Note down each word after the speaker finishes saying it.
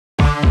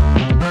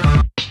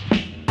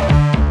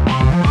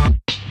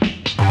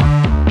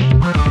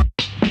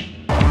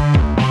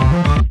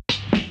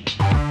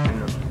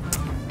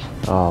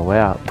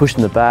wow,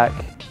 pushing the back,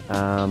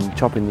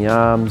 chopping the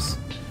arms,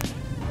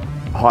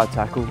 high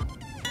tackle.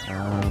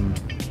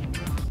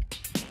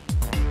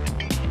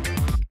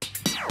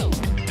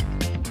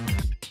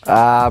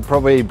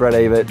 Probably Brett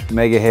Ebert,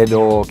 Mega Head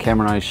or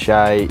Cameron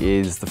O'Shea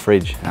is the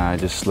fridge. It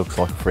just looks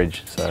like a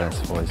fridge, so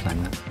that's why he's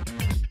named that.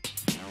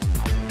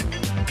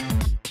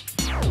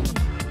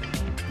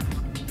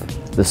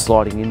 The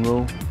sliding in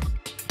rule.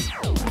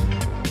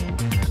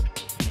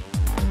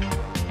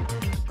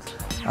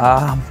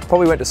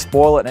 Probably went to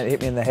spoil it and it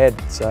hit me in the head.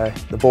 So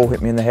the ball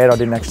hit me in the head. I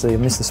didn't actually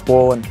miss the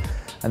spoil and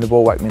the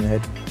ball whacked me in the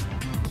head.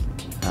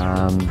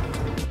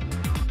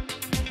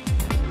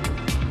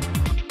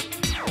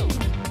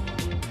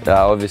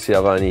 Obviously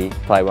I've only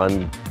played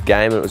one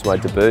game and it was my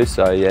debut,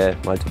 so yeah,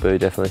 my debut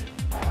definitely.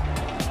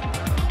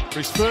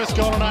 His first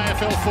goal in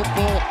AFL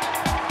football,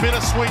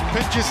 bittersweet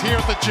pitches here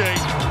at the G.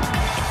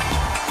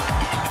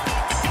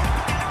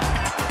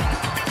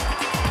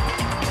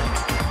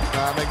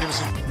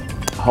 Magnificent.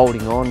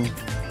 Holding on.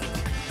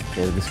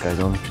 Yeah, this goes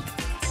on.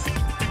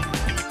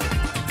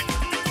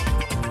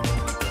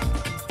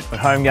 At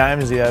home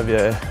games you have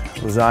your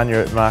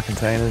lasagna at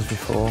Marcantina's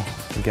before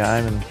the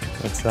game, and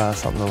that's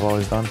something I've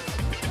always done.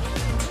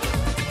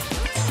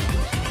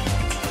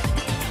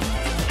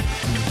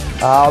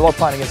 I like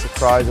playing against the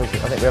Crows. I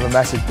think we have a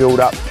massive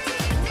build-up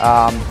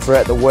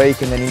throughout the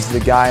week and then into the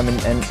game,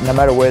 and no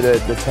matter where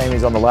the team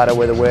is on the ladder,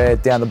 whether we're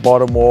down the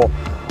bottom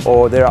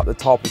or they're up the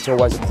top, it's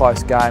always a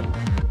close game.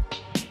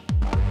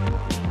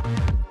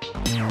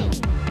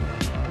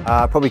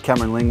 Probably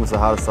Cameron Ling was the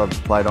hardest I've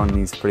played on.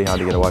 He's pretty hard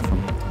to get away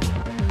from.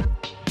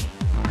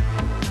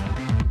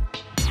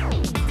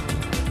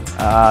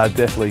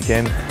 Definitely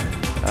Ken.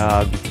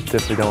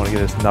 Definitely don't want to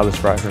get another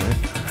spray from him.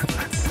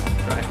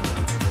 Right.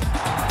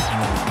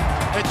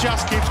 It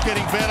just keeps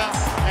getting better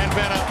and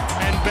better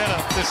and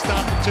better to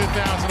start in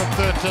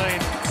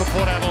 2013 for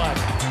Port Adelaide.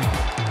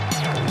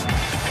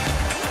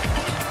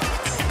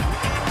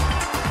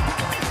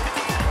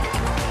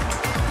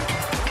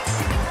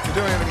 You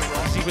don't have any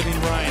loss. He's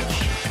within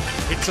range.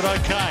 Hits it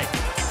okay.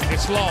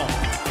 It's long.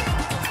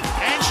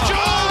 And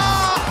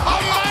Schultz!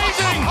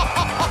 Amazing!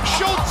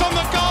 Schultz on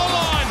the goal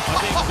line. I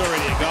think it's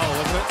already a goal,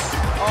 isn't it?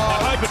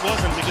 I hope it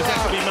wasn't. It just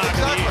has to be marked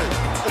here.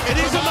 It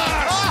is a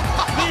mark.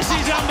 This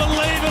is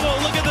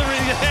unbelievable. Look at the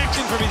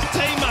reaction from his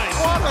teammates.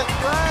 What a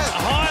grab.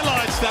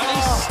 Highlights that.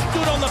 He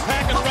stood on the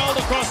pack and rolled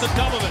across the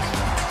top of it.